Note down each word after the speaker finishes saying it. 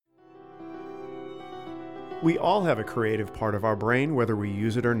We all have a creative part of our brain, whether we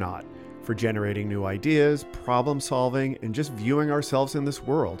use it or not, for generating new ideas, problem solving, and just viewing ourselves in this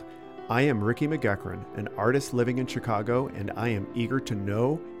world. I am Ricky McGeckran, an artist living in Chicago, and I am eager to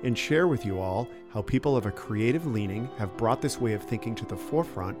know and share with you all how people of a creative leaning have brought this way of thinking to the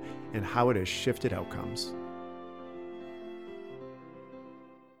forefront and how it has shifted outcomes.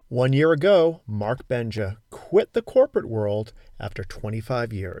 1 year ago, Mark Benja quit the corporate world after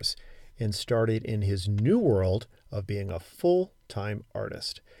 25 years and started in his new world of being a full-time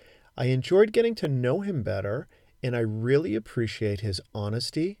artist. I enjoyed getting to know him better, and I really appreciate his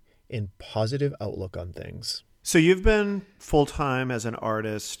honesty and positive outlook on things. So you've been full-time as an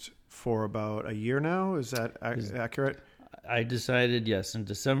artist for about a year now? Is that accurate? I decided, yes, in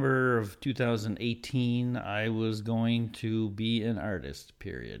December of 2018, I was going to be an artist,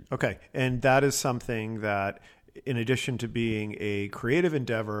 period. Okay, and that is something that, in addition to being a creative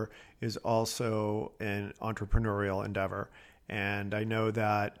endeavor, is also an entrepreneurial endeavor. And I know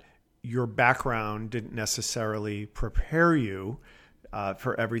that your background didn't necessarily prepare you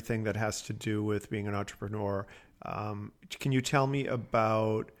for everything that has to do with being an entrepreneur. Can you tell me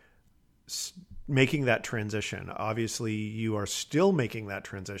about making that transition? Obviously, you are still making that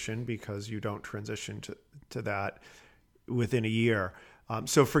transition because you don't transition to that within a year.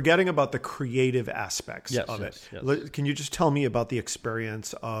 So forgetting about the creative aspects of it, yes. Can you just tell me about the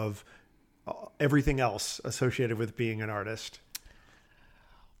experience of everything else associated with being an artist?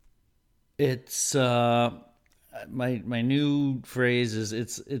 It's my new phrase is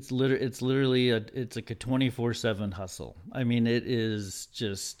it's literally it's like a 24/7 hustle. I mean, it is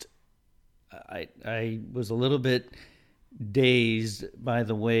just I was a little bit dazed by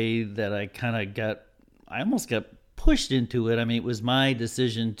the way that I almost got pushed into it. I mean, it was my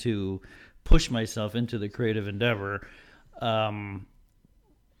decision to push myself into the creative endeavor. But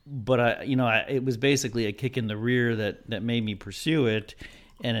it was basically a kick in the rear that made me pursue it.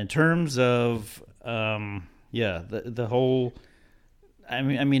 And in terms of, the whole, I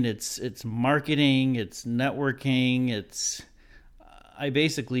mean, it's marketing, it's networking, I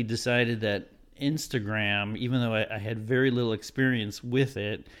basically decided that Instagram, even though I had very little experience with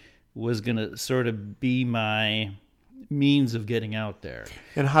it, was going to sort of be my means of getting out there.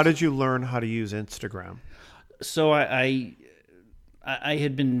 And how did you learn how to use Instagram? So I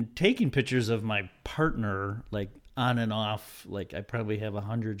had been taking pictures of my partner, like on and off, like I probably have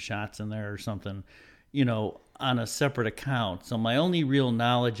 100 shots in there or something, on a separate account. So my only real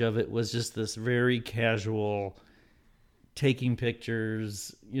knowledge of it was just this very casual taking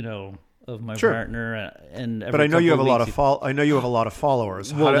pictures, of my partner, but I know you have a lot of I know you have a lot of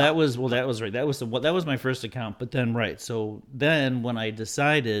followers. That was right. That was my first account. But then So then when I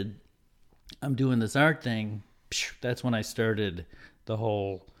decided I'm doing this art thing, that's when I started the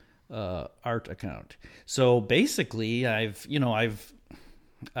whole art account. So basically, I said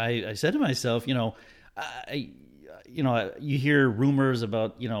to myself, you hear rumors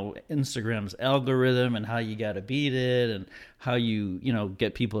about, Instagram's algorithm and how you got to beat it and how you,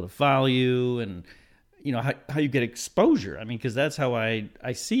 get people to follow you and, how you get exposure. I mean, because that's how I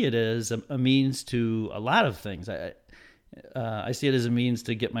see it as a means to a lot of things. I see it as a means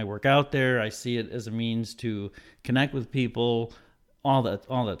to get my work out there. I see it as a means to connect with people, all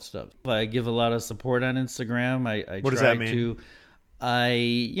that stuff. I give a lot of support on Instagram. What does that mean?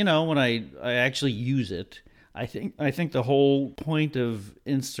 When I actually use it, I think the whole point of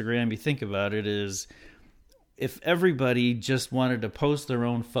Instagram, you think about it, is if everybody just wanted to post their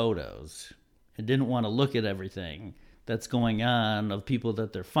own photos and didn't want to look at everything that's going on of people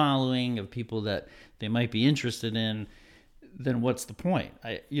that they're following, of people that they might be interested in, then what's the point?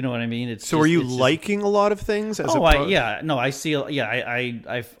 You know what I mean? Are you liking a lot of things? I see.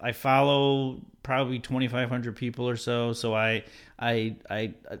 I follow probably 2,500 people or so. So I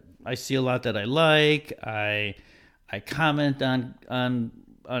see a lot that I like. I comment on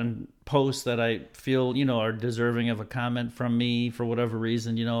posts that I feel are deserving of a comment from me for whatever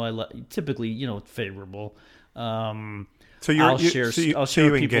reason. Typically favorable. I'll share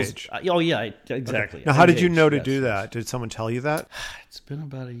you engage. Oh yeah, exactly. Okay. Now, how did you know to do that? Did someone tell you that? It's been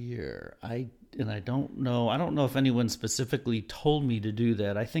about a year. I don't know. I don't know if anyone specifically told me to do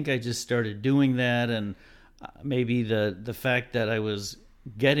that. I think I just started doing that, and maybe the fact that I was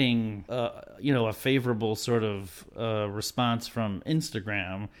getting a favorable sort of response from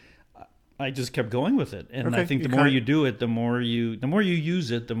Instagram, I just kept going with it. And I think the more you do it, the more you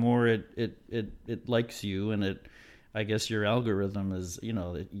use it, the more it likes you, and I guess your algorithm is,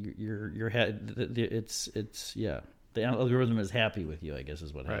 your head. It's. the algorithm is happy with you, I guess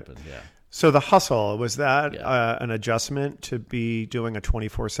is what Right. happens. Yeah. So the hustle, was that Yeah. an adjustment to be doing a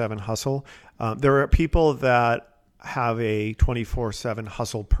 24/7 hustle? There are people that have a 24/7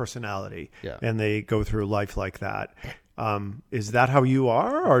 hustle personality, Yeah. and they go through life like that. Is that how you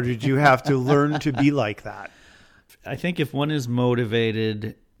are, or did you have to learn to be like that? I think if one is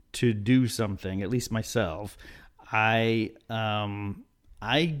motivated to do something, at least myself, I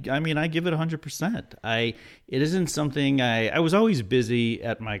mean, I give it 100%. It isn't something I was always busy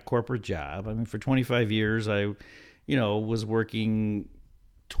at my corporate job. I mean, for 25 years, I was working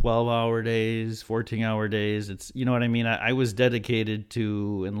 12-hour days, 14-hour days. It's, you know what I mean? I was dedicated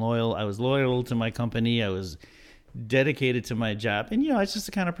to and loyal. I was loyal to my company. I was dedicated to my job. And, it's just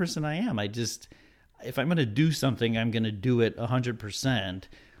the kind of person I am. If I'm going to do something, I'm going to do it 100%.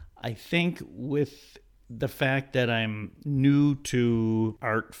 I think with the fact that I'm new to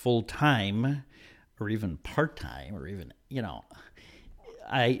art full time or even part time or even,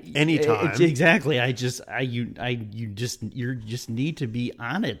 Anytime. Exactly. You just need to be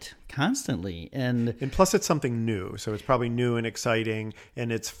on it constantly. And plus it's something new. So it's probably new and exciting,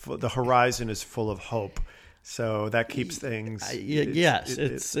 and the horizon is full of hope. So that keeps things. Yes,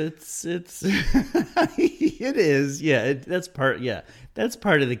 it's it is. Yeah, that's part. Yeah, that's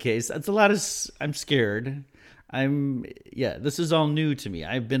part of the case. It's a lot of. I'm scared. This is all new to me.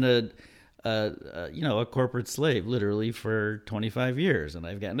 I've been a corporate slave literally for 25 years, and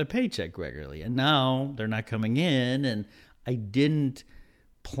I've gotten a paycheck regularly, and now they're not coming in, and I didn't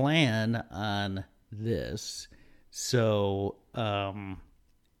plan on this, so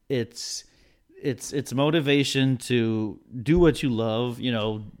it's motivation to do what you love,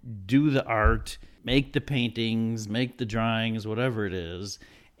 do the art, make the paintings, make the drawings, whatever it is.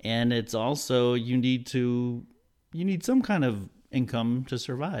 And it's also, you need some kind of income to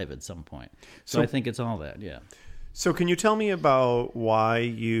survive at some point. So I think it's all that. Yeah. So can you tell me about why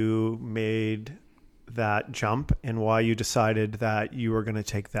you made that jump and why you decided that you were going to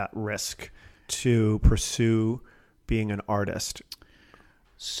take that risk to pursue being an artist?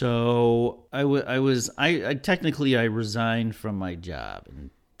 So I technically resigned from my job in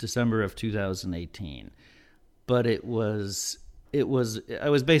December of 2018, but I was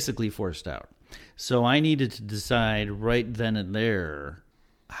basically forced out. So I needed to decide right then and there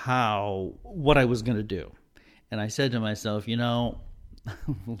what I was going to do. And I said to myself,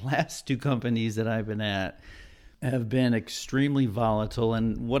 last two companies that I've been at have been extremely volatile,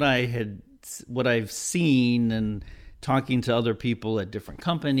 and what I've seen and talking to other people at different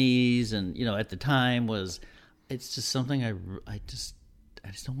companies, and at the time it's just something I just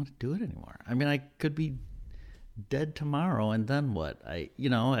don't want to do it anymore. I mean, I could be dead tomorrow, and then what? I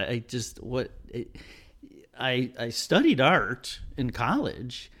studied art in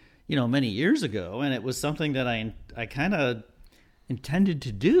college, many years ago, and it was something that I kind of intended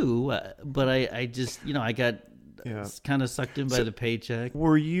to do, but I just I got kind of sucked in by the paycheck.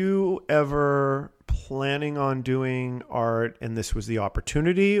 Were you ever planning on doing art and this was the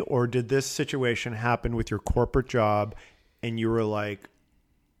opportunity, or did this situation happen with your corporate job and you were like,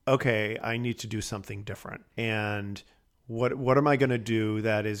 okay, I need to do something different, and what am I going to do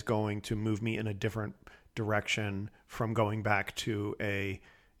that is going to move me in a different direction from going back to in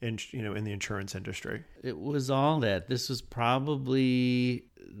the insurance industry? It was all that. This was probably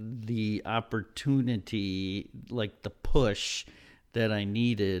the opportunity, like the push that I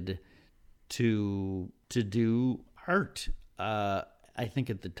needed to do art. I think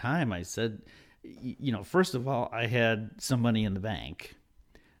at the time I said, first of all, I had some money in the bank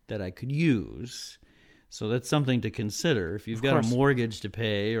that I could use. So that's something to consider. If you've got a mortgage to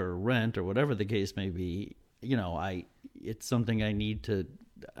pay or rent or whatever the case may be, it's something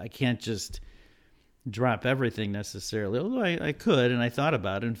I can't just drop everything necessarily, although I could, and I thought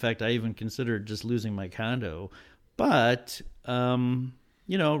about it. In fact, I even considered just losing my condo. But,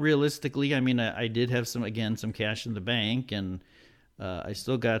 realistically, I mean, I did have some cash in the bank, and I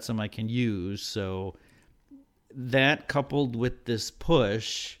still got some I can use. So that coupled with this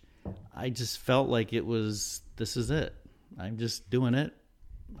push, I just felt like this is it. I'm just doing it.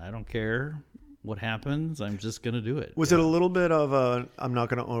 I don't care what happens. I'm just going to do it. Was it a little bit of I'm not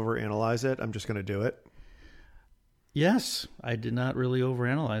going to overanalyze it, I'm just going to do it? Yes, I did not really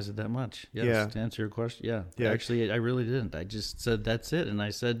overanalyze it that much. Yes, yeah. To answer your question, yeah. Actually, I really didn't. I just said, that's it. And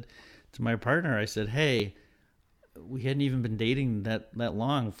I said to my partner, I said, hey, we hadn't even been dating that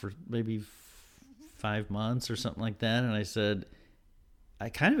long, for maybe 5 months or something like that. And I said, I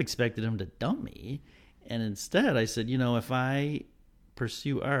kind of expected him to dump me. And instead I said, if I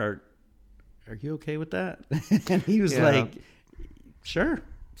pursue art, are you okay with that? And he was like, sure.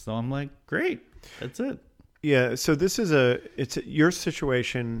 So I'm like, great. That's it. Yeah, so your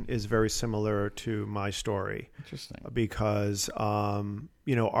situation is very similar to my story. Interesting. Because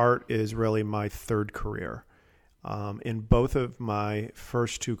art is really my third career. In both of my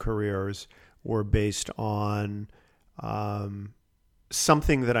first two careers were based on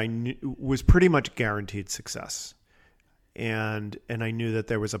something that I knew was pretty much guaranteed success, and I knew that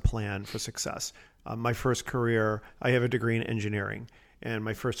there was a plan for success. My first career, I have a degree in engineering. And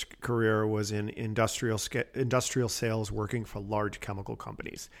my first career was in industrial sales, working for large chemical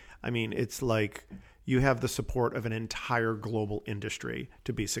companies. I mean, it's like you have the support of an entire global industry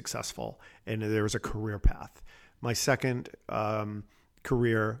to be successful, and there was a career path. My second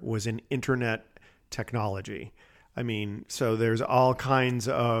career was in internet technology. I mean, so there's all kinds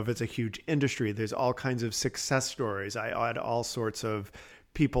of, it's a huge industry. There's all kinds of success stories. I had all sorts of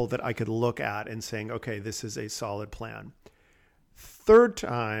people that I could look at and saying, okay, this is a solid plan. Third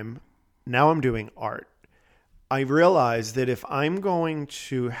time, now I'm doing art. I realized that if I'm going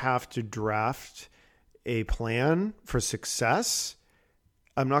to have to draft a plan for success,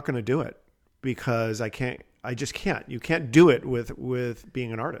 I'm not going to do it because I just can't. You can't do it with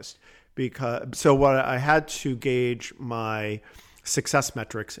being an artist. So what I had to gauge my success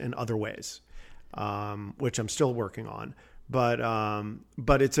metrics in other ways, which I'm still working on.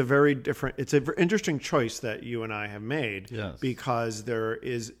 But it's a very different, it's an interesting choice that you and I have made. Yes. Because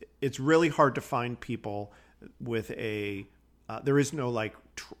it's really hard to find people with there is no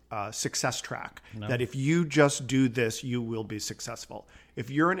success track. No. That if you just do this, you will be successful. If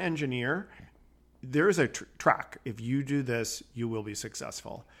you're an engineer, there is a track. If you do this, you will be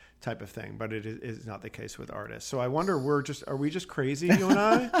successful, type of thing. But it is not the case with artists. So I wonder, are we just crazy, you and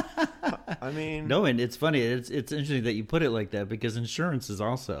I? I mean, no, and it's funny. It's interesting that you put it like that because insurance is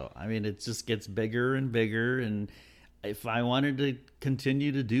also. I mean, it just gets bigger and bigger, and if I wanted to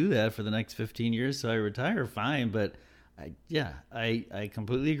continue to do that for the next 15 years, so I retire, fine. But I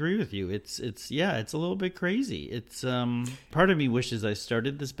completely agree with you. It's a little bit crazy. It's part of me wishes I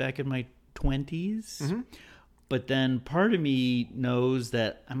started this back in my 20s. Mm-hmm. But then part of me knows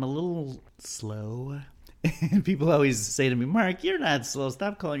that I'm a little slow. And people always say to me, Mark, you're not slow.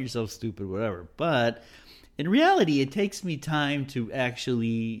 Stop calling yourself stupid, whatever. But in reality, it takes me time to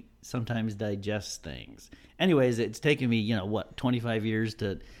actually sometimes digest things. Anyways, it's taken me, 25 years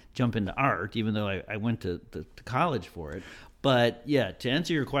to jump into art, even though I went to college for it. But yeah, to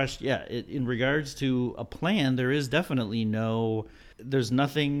answer your question, in regards to a plan, there is definitely there's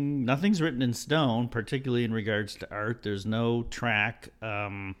nothing's written in stone, particularly in regards to art. There's no track.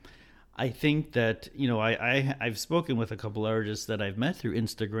 I think that, I've spoken with a couple artists that I've met through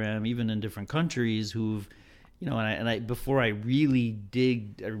Instagram, even in different countries, who've, before I really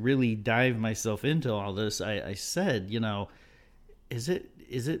dive myself into all this, I said, is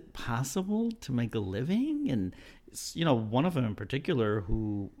it possible to make a living? And, one of them in particular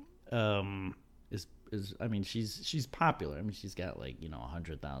who is she's popular. I mean, she's got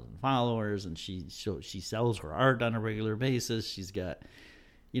 100,000 followers, and she sells her art on a regular basis. She's got,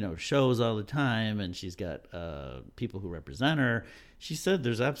 shows all the time, and she's got people who represent her. She said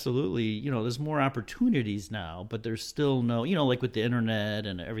there's absolutely, there's more opportunities now, but there's still no, like with the internet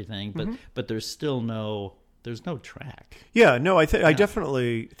and everything, but there's still there's no track. Yeah, no, I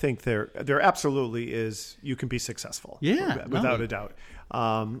definitely think there absolutely is. You can be successful. Yeah, without a doubt.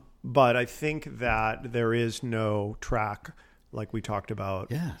 But I think that there is no track like we talked about.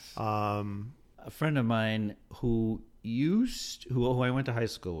 Yes. A friend of mine who I went to high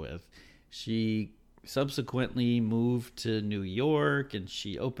school with, she subsequently moved to New York, and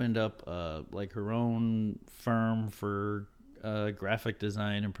she opened up her own firm for graphic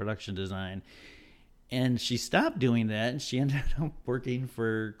design and production design. And she stopped doing that, and she ended up working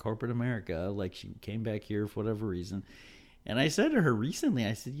for corporate America. She came back here for whatever reason. And I said to her recently,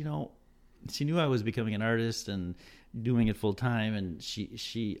 I said, she knew I was becoming an artist and doing it full time. And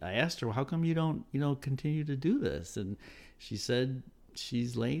I asked her, well, how come you don't, continue to do this? And she said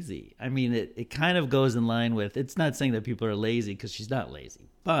she's lazy. I mean, it kind of goes in line with, it's not saying that people are lazy, because she's not lazy.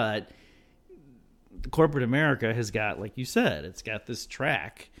 But corporate America has got, like you said, it's got this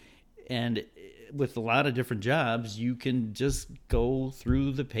track. And with a lot of different jobs, you can just go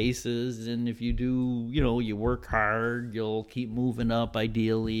through the paces, and if you do, you work hard, you'll keep moving up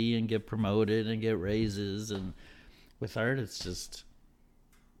ideally and get promoted and get raises. And with art, it's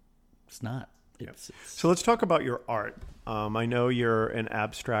not. So let's talk about your art. I know you're an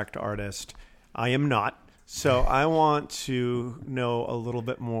abstract artist. I am not. So I want to know a little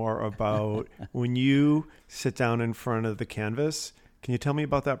bit more about when you sit down in front of the canvas. Can you tell me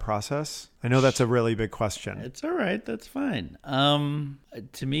about that process? I know that's a really big question. It's all right. That's fine.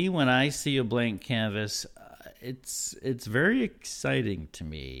 To me, when I see a blank canvas, it's very exciting to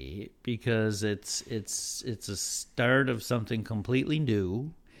me because it's a start of something completely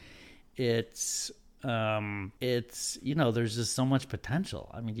new. It's there's just so much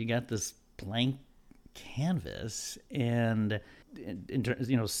potential. I mean, you got this blank canvas, and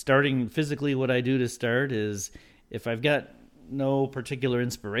starting physically, what I do to start is, if I've got no particular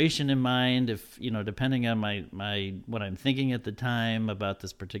inspiration in mind, if depending on my what I'm thinking at the time about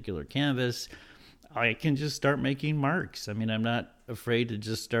this particular canvas, I can just start making marks. I mean, I'm not afraid to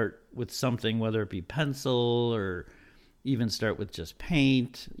just start with something, whether it be pencil or even start with just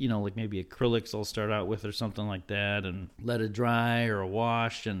paint, like maybe acrylics I'll start out with or something like that, and let it dry or a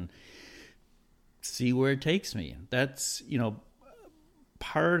wash and see where it takes me. That's,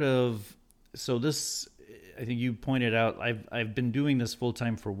 part of, so this, I think you pointed out, I've been doing this full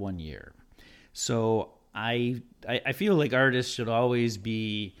time for 1 year. So I feel like artists should always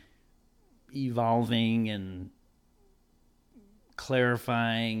be evolving and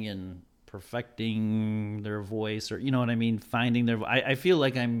clarifying and perfecting their voice, or what I mean, finding their. I feel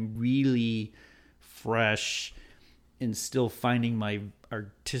like I'm really fresh and still finding my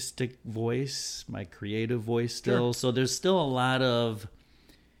artistic voice, my creative voice still. Sure. So there's still a lot of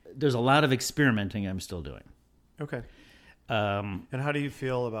experimenting I'm still doing. Okay. And how do you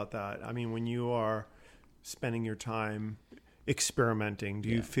feel about that? I mean, when you are spending your time experimenting, do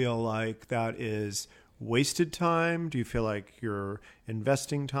you feel like that is wasted time? Do you feel like you're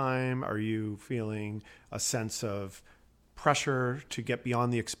investing time? Are you feeling a sense of pressure to get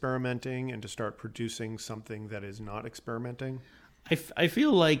beyond the experimenting and to start producing something that is not experimenting? I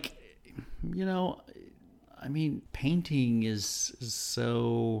feel like, I mean, painting is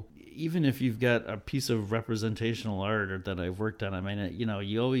so, even if you've got a piece of representational art or that I've worked on, I mean,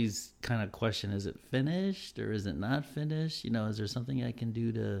 you always kind of question, is it finished or is it not finished? Is there something I can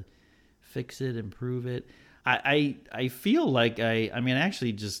do to fix it, improve it? I feel like I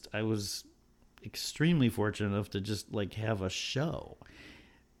was extremely fortunate enough to just like have a show.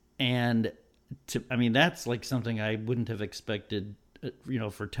 And that's like something I wouldn't have expected,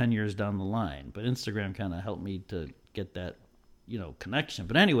 for 10 years down the line. But Instagram kind of helped me to get that, connection.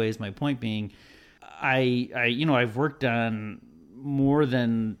 But anyways, my point being, I've worked on more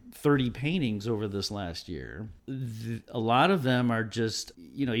than 30 paintings over this last year. A lot of them are just,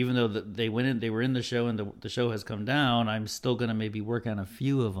 even though they were in the show and the show has come down, I'm still going to maybe work on a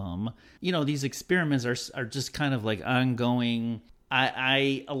few of them. These experiments are just kind of like ongoing.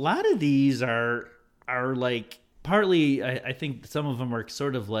 A lot of these are like, partly, I think some of them are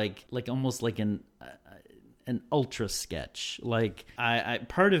sort of like almost like an ultra sketch. Like I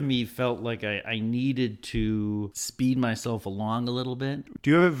part of me felt like I needed to speed myself along a little bit. Do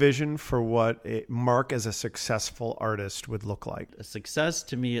you have a vision for what Mark as a successful artist would look like? A success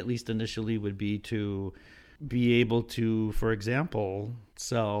to me, at least initially, would be to be able to, for example,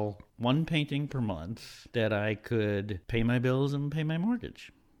 sell one painting per month that I could pay my bills and pay my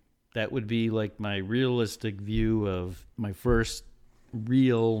mortgage. That would be like my realistic view of my first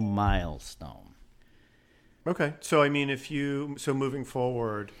real milestone. Okay. So, I mean, moving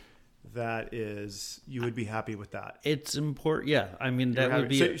forward, that is, you would be happy with that. It's important. Yeah. I mean, that would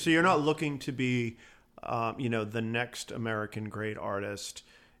be. So you're not looking to be, the next American great artist.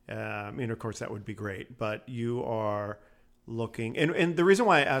 Of course, that would be great, but you are looking, and the reason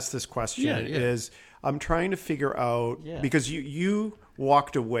why I asked this question is I'm trying to figure out, because you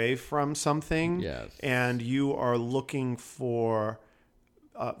walked away from something, and you are looking for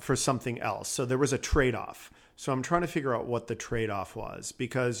something else. So there was a trade-off. So I'm trying to figure out what the trade-off was,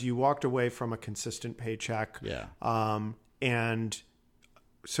 because you walked away from a consistent paycheck. Yeah. And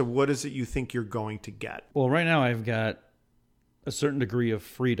so what is it you think you're going to get? Well, right now I've got a certain degree of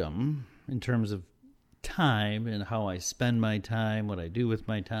freedom in terms of time and how I spend my time, what I do with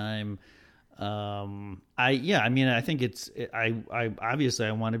my time. I think I obviously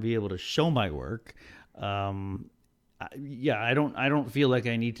I want to be able to show my work. I don't feel like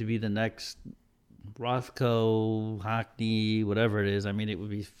I need to be the next Rothko, Hockney, whatever it is. I mean, it would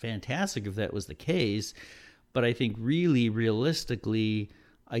be fantastic if that was the case, but I think really realistically,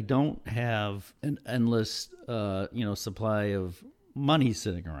 I don't have an endless, supply of money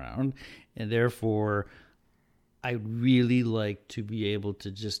sitting around, and therefore, I'd really like to be able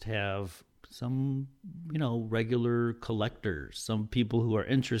to just have some, regular collectors, some people who are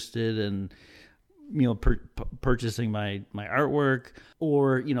interested in, purchasing my artwork,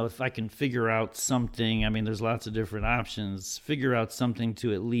 or, if I can figure out something, I mean, there's lots of different options, figure out something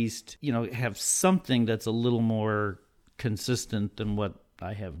to at least, have something that's a little more consistent than what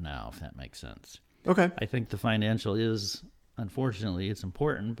I have now, if that makes sense. Okay. I think the financial is, unfortunately, it's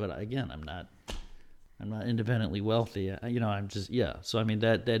important, but again, I'm I'm not independently wealthy. I'm just, yeah. So, I mean,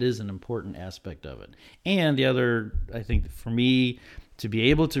 that is an important aspect of it. And the other, I think for me, to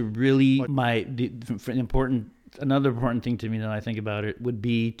be able to really, another important thing to me that I think about it would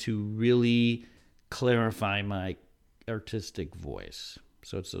be to really clarify my artistic voice.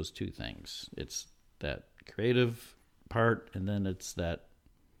 So it's those two things. It's that creative part, and then it's that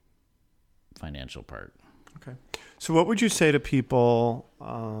financial part. Okay. So what would you say to people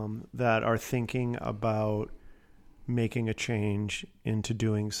that are thinking about making a change into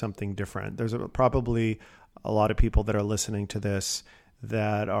doing something different? There's probably a lot of people that are listening to this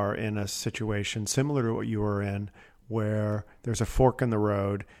that are in a situation similar to what you were in, where there's a fork in the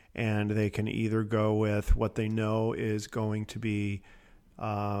road and they can either go with what they know is going to be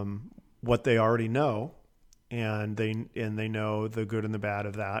what they already know, and they know the good and the bad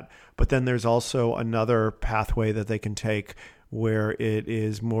of that. But then there's also another pathway that they can take where it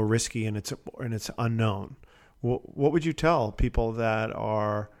is more risky and it's unknown. What would you tell people that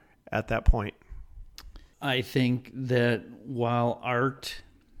are at that point? I think that while art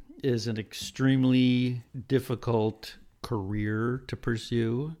is an extremely difficult career to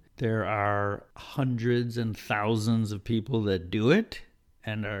pursue, there are hundreds and thousands of people that do it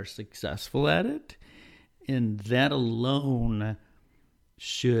and are successful at it. And that alone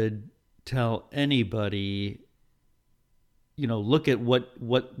should tell anybody, look at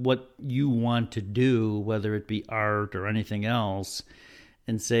what you want to do, whether it be art or anything else,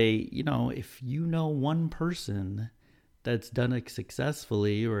 and say, if you know one person that's done it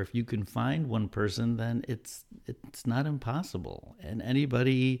successfully, or if you can find one person, then it's not impossible. And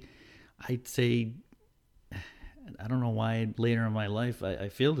anybody, I'd say, I don't know why later in my life I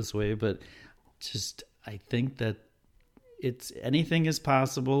feel this way, but just I think that anything is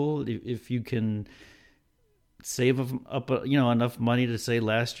possible if you can save up enough money to say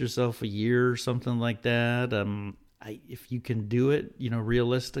last yourself a year or something like that. If you can do it,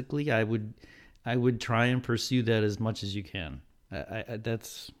 realistically, I would try and pursue that as much as you can.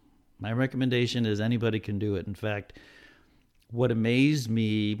 That's my recommendation. Is anybody can do it. In fact, what amazed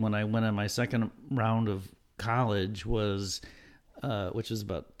me when I went on my second round of college was, which was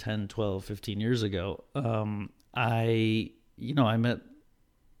about 10, 12, 15 years ago, I met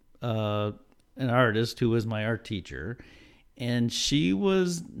an artist who was my art teacher, and she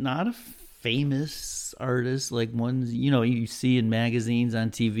was not a famous artist like ones you see in magazines,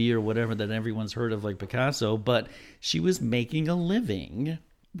 on TV or whatever that everyone's heard of, like Picasso, but she was making a living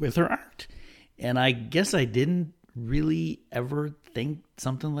with her art. And I guess I didn't really ever think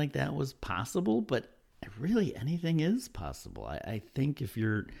something like that was possible, but really anything is possible. I think if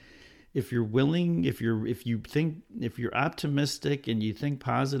you're willing, if you're optimistic and you think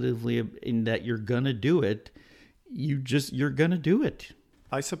positively in that you're gonna do it, you're gonna do it.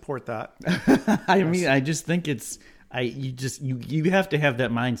 I support that. I mean, I just think you have to have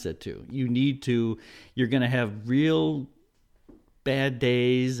that mindset too. You're going to have real bad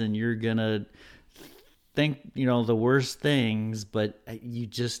days and you're going to think, the worst things, but you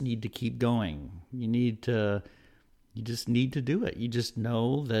just need to keep going. You just need to do it. You just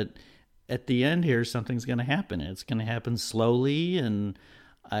know that at the end here, something's going to happen. It's going to happen slowly, and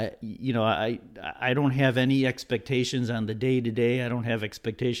I don't have any expectations on the day-to-day. I don't have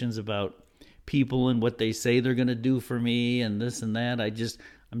expectations about people and what they say they're going to do for me and this and that.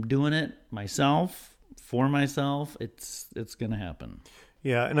 I'm doing it myself, for myself. It's going to happen.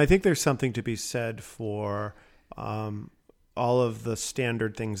 Yeah, and I think there's something to be said for all of the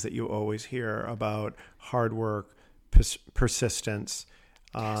standard things that you always hear about hard work, persistence.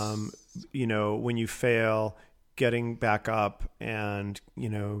 Yes. When you fail, getting back up and,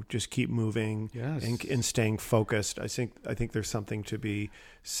 just keep moving. Yes. and staying focused. I think there's something to be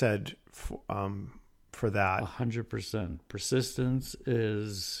said for that. 100%. Persistence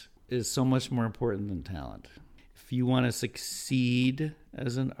is so much more important than talent. If you want to succeed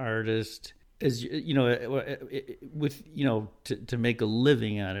as an artist, as to make a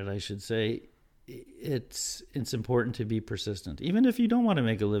living at it, I should say, it's important to be persistent. Even if you don't want to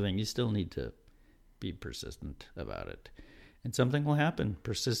make a living, you still need to be persistent about it, and something will happen.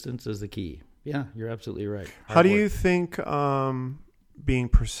 Persistence is the key. Yeah, you're absolutely right. How do you think being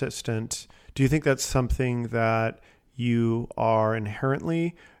persistent, do you think that's something that you are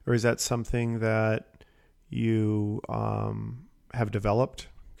inherently, or is that something that you have developed?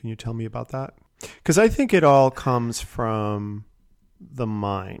 Can you tell me about that? Because I think it all comes from the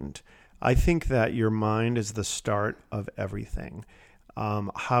mind. I think that your mind is the start of everything.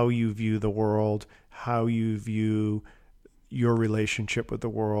 How you view the world, how you view your relationship with the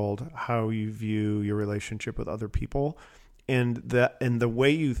world, how you view your relationship with other people. and the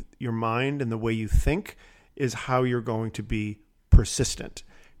way your mind and the way you think is how you're going to be persistent.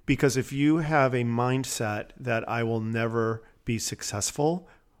 Because if you have a mindset that I will never be successful,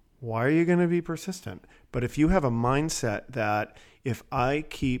 why are you going to be persistent? But if you have a mindset that if I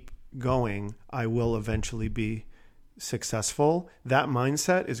keep going, I will eventually be successful, that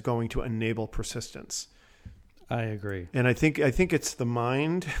mindset is going to enable persistence. I agree. And I think it's the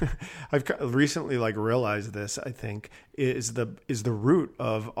mind. I've recently realized this. I think is the root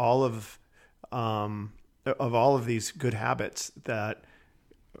of all of these good habits that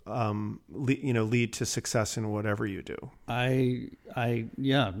lead to success in whatever you do. I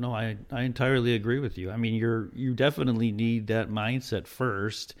entirely agree with you. I mean, you definitely need that mindset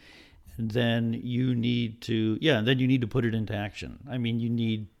first, and then you need to put it into action. I mean, you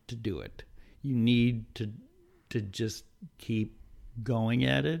need to do it. You need to just keep going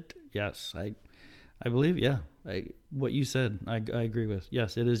at it. Yes, I believe. Yeah, what you said, I agree with.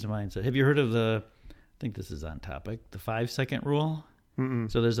 Yes, it is a mindset. Have you heard of I think this is on topic, the 5-second rule?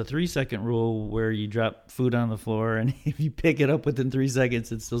 Mm-mm. So there's a 3-second rule where you drop food on the floor, and if you pick it up within 3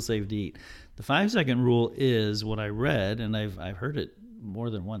 seconds, it's still safe to eat. The 5-second rule is what I read, and I've heard it more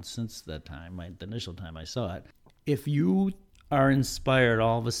than once since that time, the initial time I saw it. If you are inspired,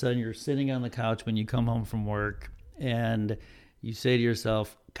 all of a sudden you're sitting on the couch when you come home from work, and you say to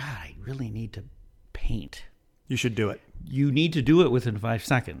yourself, God, I really need to paint. You should do it. You need to do it within 5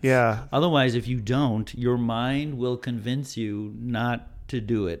 seconds. Yeah. Otherwise, if you don't, your mind will convince you not to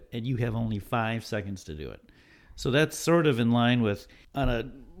do it, and you have only 5 seconds to do it. So that's sort of in line with, on a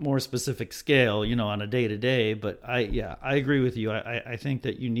more specific scale, on a day-to-day, but I agree with you. I think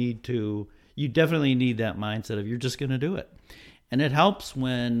that you definitely need that mindset of you're just going to do it. And it helps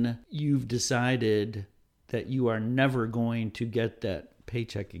when you've decided that you are never going to get that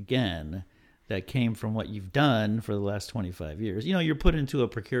paycheck again that came from what you've done for the last 25 years. You're put into a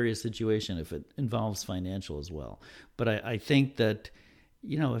precarious situation if it involves financial as well. But I think that,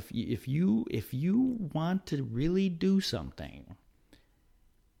 if you want to really do something,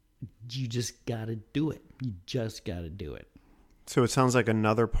 you just got to do it. You just got to do it. So it sounds like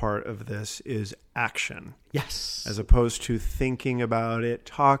another part of this is action. Yes. As opposed to thinking about it,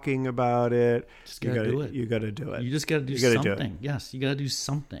 talking about it. Just got to do it. You got to do it. You just got to do something. Yes, you got to do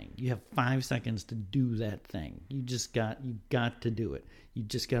something. You have 5 seconds to do that thing. You got to do it. You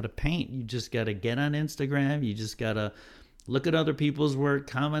just got to paint. You just got to get on Instagram. You just got to look at other people's work,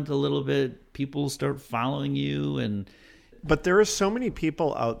 comment a little bit. People start following you. But there are so many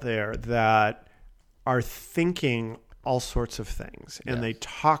people out there that are thinking all sorts of things, and they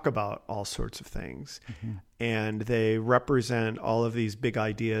talk about all sorts of things, and they represent all of these big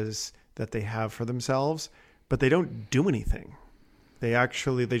ideas that they have for themselves, but they don't do anything. They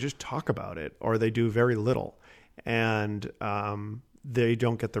just talk about it, or they do very little, and they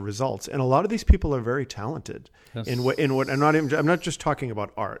don't get the results. And a lot of these people are very talented in what I'm not just talking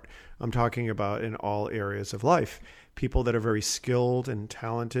about art. I'm talking about in all areas of life. People that are very skilled and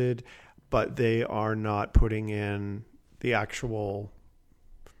talented, but they are not putting in the actual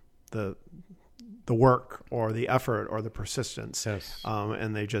the work or the effort or the persistence. Yes.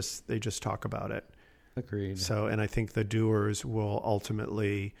 And they just talk about it. Agreed. So, and I think the doers will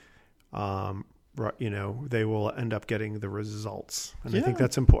ultimately, they will end up getting the results. And I think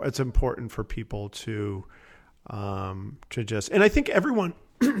that's important. It's important for people to just, and I think everyone,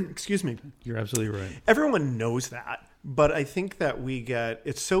 excuse me. You're absolutely right. Everyone knows that, but I think that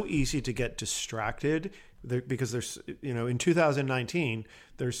it's so easy to get distracted because there's, in 2019,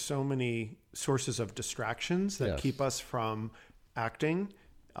 there's so many sources of distractions that keep us from acting,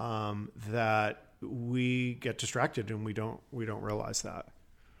 that we get distracted and we don't realize that.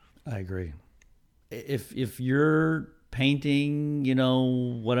 I agree. If you're painting,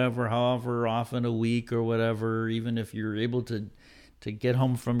 however often a week or whatever, even if you're able to get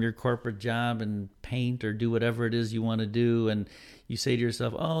home from your corporate job and paint or do whatever it is you want to do, and you say to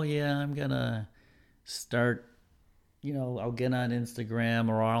yourself, oh yeah, I'm going to start, I'll get on Instagram,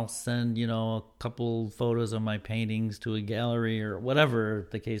 or I'll send, a couple photos of my paintings to a gallery, or whatever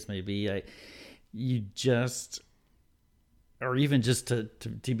the case may be. Or even just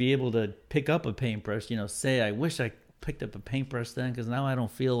to be able to pick up a paintbrush, say, I wish I picked up a paintbrush then, because now I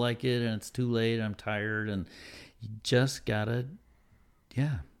don't feel like it and it's too late and I'm tired. And you just gotta,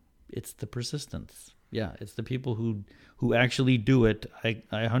 it's the persistence. Yeah, it's the people who actually do it. I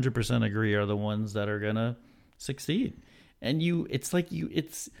 100% agree are the ones that are gonna succeed. And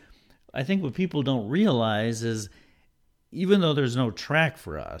I think what people don't realize is, even though there's no track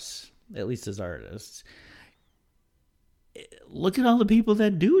for us, at least as artists, look at all the people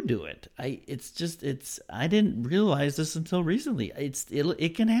that do it. I didn't realize this until recently.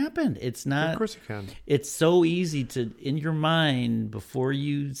 It can happen. It's not. Of course it can. It's so easy to, in your mind, before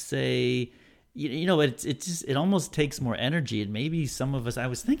you say, it almost takes more energy. And maybe some of us, I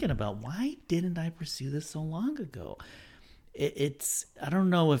was thinking about, why didn't I pursue this so long ago? I don't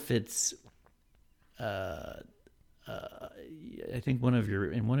know if it's, I think in one of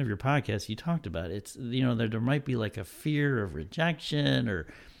your podcasts you talked about it. It's there might be like a fear of rejection or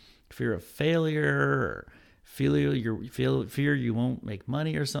fear of failure or fear you won't make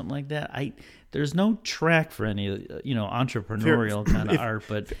money or something like that. There's no track for any entrepreneurial kind of art.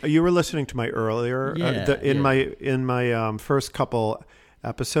 But you were listening to my earlier in my first couple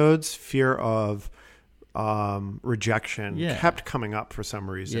episodes, fear of rejection kept coming up for some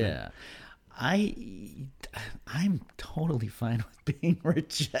reason. Yeah. I'm totally fine with being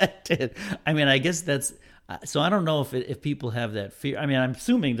rejected. I mean, I guess that's so. I don't know if people have that fear. I mean, I'm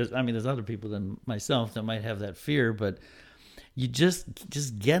assuming there's other people than myself that might have that fear, but you just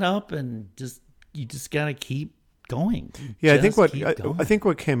get up and you just gotta keep going. Yeah, I think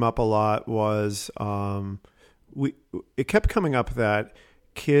what came up a lot was it kept coming up that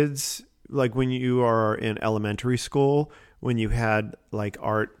kids, like when you are in elementary school, when you had like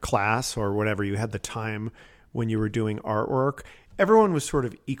art class or whatever, you had the time when you were doing artwork, everyone was sort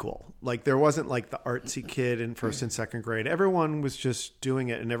of equal. Like there wasn't like the artsy kid in first and second grade. Everyone was just doing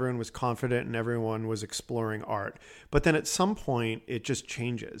it and everyone was confident and everyone was exploring art. But then at some point it just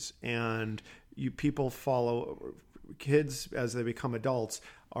changes and kids as they become adults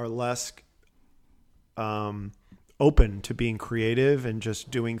are less open to being creative and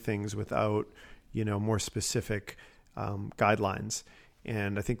just doing things without, more specific guidelines.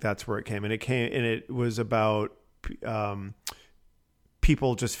 And I think that's where it came. And it was about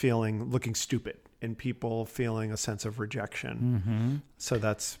people just looking stupid and people feeling a sense of rejection. Mm-hmm. So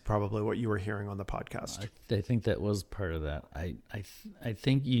that's probably what you were hearing on the podcast. I think that was part of that. I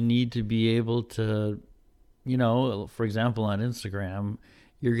think you need to be able to, for example, on Instagram,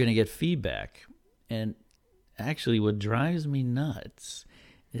 you're going to get feedback. And actually what drives me nuts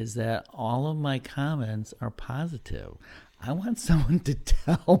is that all of my comments are positive. I want someone to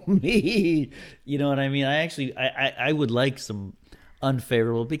tell me, you know what I mean? I would like some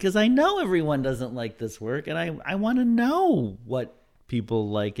unfavorable, because I know everyone doesn't like this work, and I want to know what people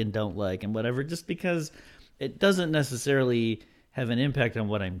like and don't like and whatever, just because it doesn't necessarily have an impact on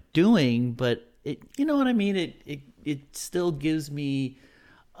what I'm doing, but you know what I mean? It still gives me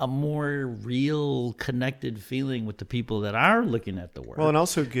a more real connected feeling with the people that are looking at the work. Well, it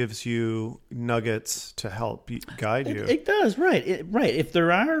also gives you nuggets to help guide you. It does, right. Right. If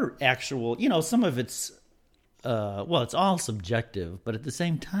there are actual, some of it's, it's all subjective, but at the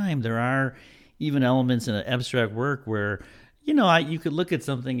same time, there are even elements in an abstract work where, you could look at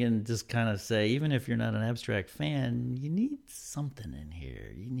something and just kind of say, even if you're not an abstract fan, you need something in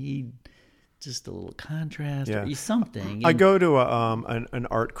here. You need just a little contrast or something. I go to an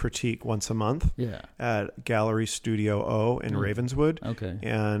art critique once a month Yeah. at Gallery Studio O in Ravenswood. Okay.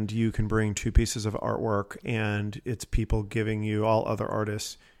 And you can bring 2 pieces of artwork, and it's people all other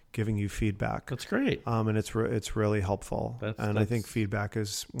artists giving you feedback. That's great. And it's really helpful. I think feedback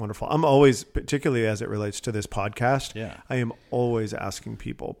is wonderful. I'm always, particularly as it relates to this podcast, I am always asking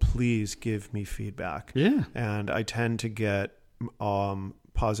people, please give me feedback. Yeah. And I tend to get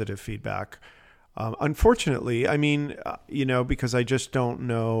positive feedback. Unfortunately, I mean, because I just don't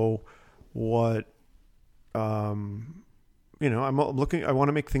know what, I'm looking, I want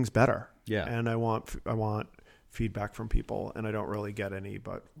to make things better. Yeah. And I want feedback from people, and I don't really get any,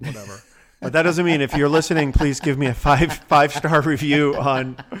 but whatever. But that doesn't mean, if you're listening, please give me a 5-star review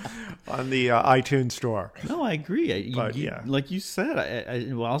on the iTunes store. No, I agree. Like you said, I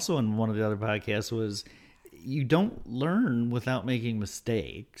also in one of the other podcasts was, you don't learn without making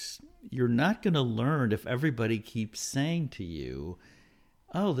mistakes. You're not going to learn if everybody keeps saying to you,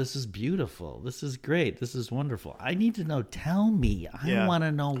 oh, this is beautiful. This is great. This is wonderful. I need to know. Tell me. I want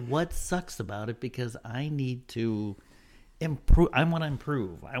to know what sucks about it, because I need to improve. I want to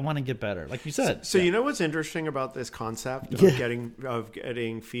improve. I want to get better. Like you said. So you know what's interesting about this concept of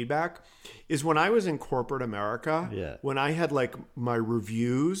getting feedback is, when I was in corporate America, when I had like my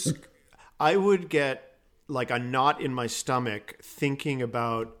reviews, I would get like a knot in my stomach thinking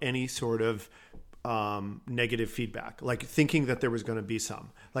about any sort of negative feedback, like thinking that there was going to be some.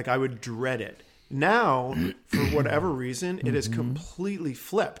 Like I would dread it. Now, for whatever reason, it is completely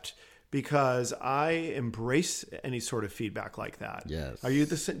flipped, because I embrace any sort of feedback like that. Yes.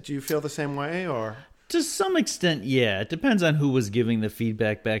 Do you feel the same way, or? To some extent, yeah. It depends on who was giving the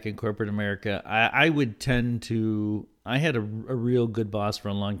feedback back in corporate America. I would tend to I had a real good boss for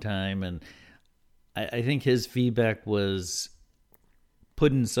a long time, and I think his feedback was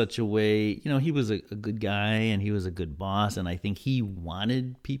put in such a way, he was a good guy and he was a good boss, and I think he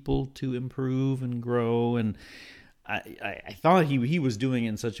wanted people to improve and grow, and I thought he was doing it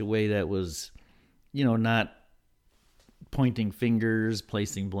in such a way that was, not pointing fingers,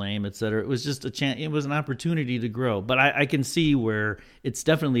 placing blame, etc. It was just a chance. It was an opportunity to grow. But I can see where it's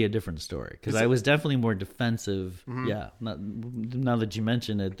definitely a different story, because I was definitely more defensive. Mm-hmm. Yeah. Now that you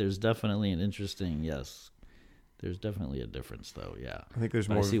mention it, there's definitely an interesting, yes. There's definitely a difference, though. Yeah. I think there's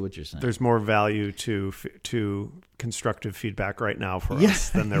more. I see what you're saying. There's more value to constructive feedback right now for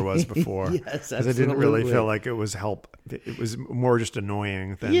us than there was before. Yes, because I didn't really feel like it was help. It was more just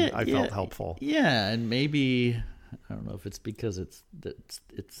annoying than I felt helpful. Yeah, and maybe, I don't know if it's because it's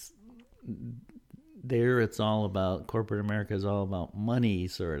there. It's all about corporate America is all about money,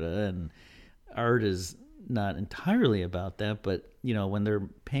 sort of, and art is not entirely about that. But when they're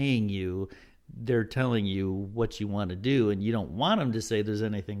paying you, they're telling you what you want to do, and you don't want them to say there's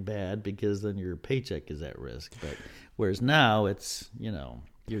anything bad, because then your paycheck is at risk. But whereas now it's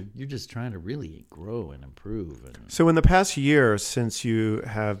you're just trying to really grow and improve. And so in the past year, since you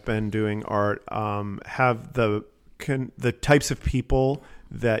have been doing art, have the types of people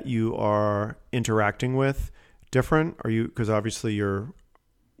that you are interacting with different? Are you, because obviously you're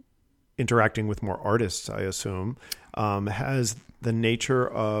interacting with more artists, I assume. Has the nature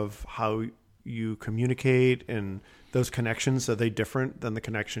of how you communicate and those connections, are they different than the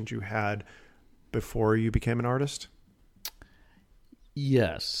connections you had before you became an artist?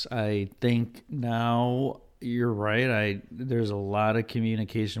 Yes, I think now you're right. There's a lot of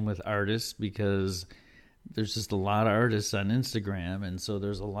communication with artists, because there's just a lot of artists on Instagram, and so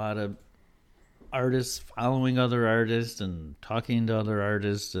there's a lot of artists following other artists and talking to other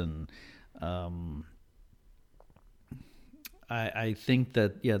artists, and I think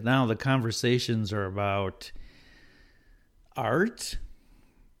that now the conversations are about art,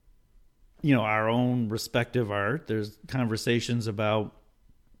 our own respective art. There's conversations about,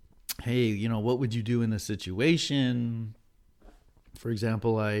 hey, what would you do in this situation? For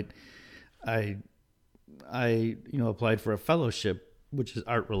example, I applied for a fellowship, which is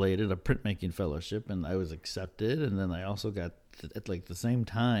art related, a printmaking fellowship, and I was accepted. And then I also got, at the same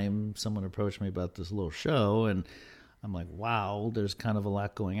time, someone approached me about this little show, and I'm like, wow, there's kind of a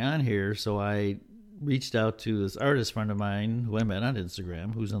lot going on here. So I reached out to this artist friend of mine who I met on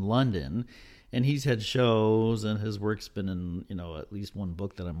Instagram, who's in London, and he's had shows, and his work's been in, at least one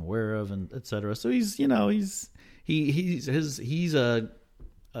book that I'm aware of, and et cetera. So he's a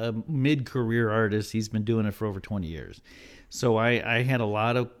mid-career artist. He's been doing it for over 20 years. So I've had a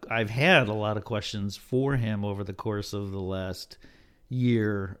lot of questions for him over the course of the last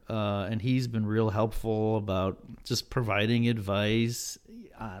year, and he's been real helpful about just providing advice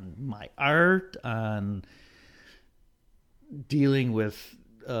on my art, on dealing with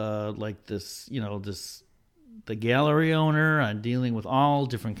the gallery owner, on dealing with all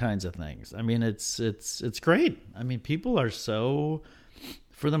different kinds of things. I mean, it's great. I mean, people are so,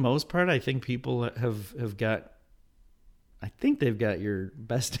 for the most part, I think people have got, I think they've got your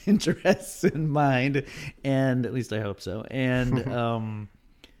best interests in mind, and at least I hope so. And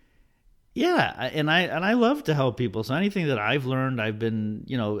and I love to help people. So anything that I've learned, I've been,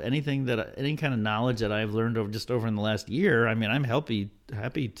 any kind of knowledge that I've learned over in the last year, I mean, I'm happy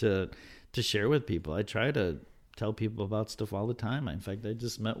to share with people. I try to tell people about stuff all the time. In fact, I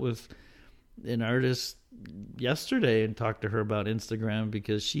just met with an artist yesterday and talked to her about Instagram,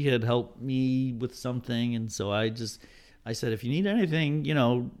 because she had helped me with something, and so I said, if you need anything,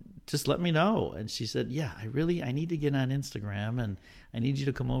 just let me know. And she said, yeah, I need to get on Instagram, and I need you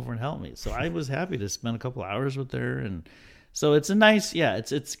to come over and help me. So I was happy to spend a couple hours with her. And so it's a nice,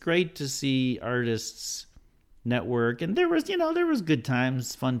 it's great to see artists network. And there was good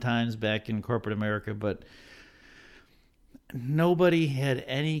times, fun times back in corporate America, but nobody had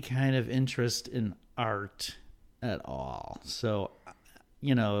any kind of interest in art at all. So,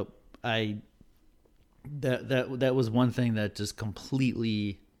 that was one thing that just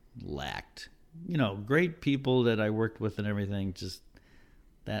completely lacked. Great people that I worked with and everything, just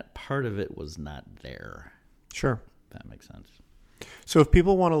that part of it was not there. Sure. If that makes sense. So if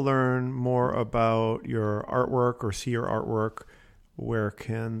people want to learn more about your artwork or see your artwork, where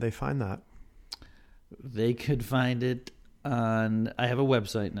can they find that? They could find it on, I have a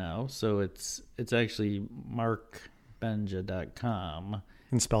website now, so it's actually marcbenja.com.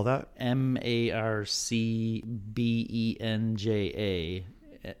 And spell that?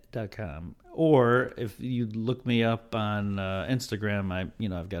 marcbenja.com. Or if you look me up on Instagram, I've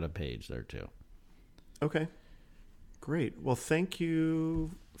got a page there too. Okay. Great. Well, thank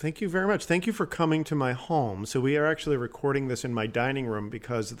you. Thank you very much. Thank you for coming to my home. So we are actually recording this in my dining room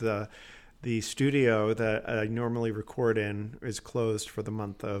because the studio that I normally record in is closed for the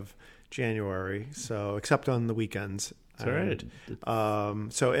month of January. So except on the weekends. That's all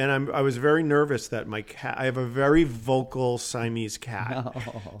right. I was very nervous that my cat, I have a very vocal Siamese cat.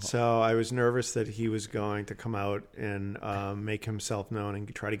 No. So I was nervous that he was going to come out and make himself known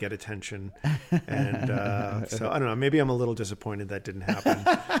and try to get attention. And so I don't know, maybe I'm a little disappointed that didn't happen.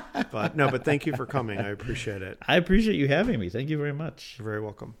 But thank you for coming. I appreciate it. I appreciate you having me. Thank you very much. You're very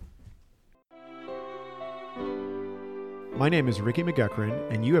welcome. My name is Ricky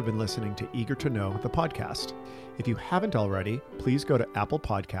McGuckran, and you have been listening to Eager to Know, the podcast. If you haven't already, please go to Apple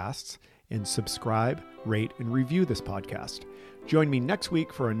Podcasts and subscribe, rate, and review this podcast. Join me next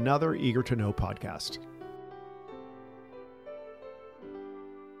week for another Eager to Know podcast.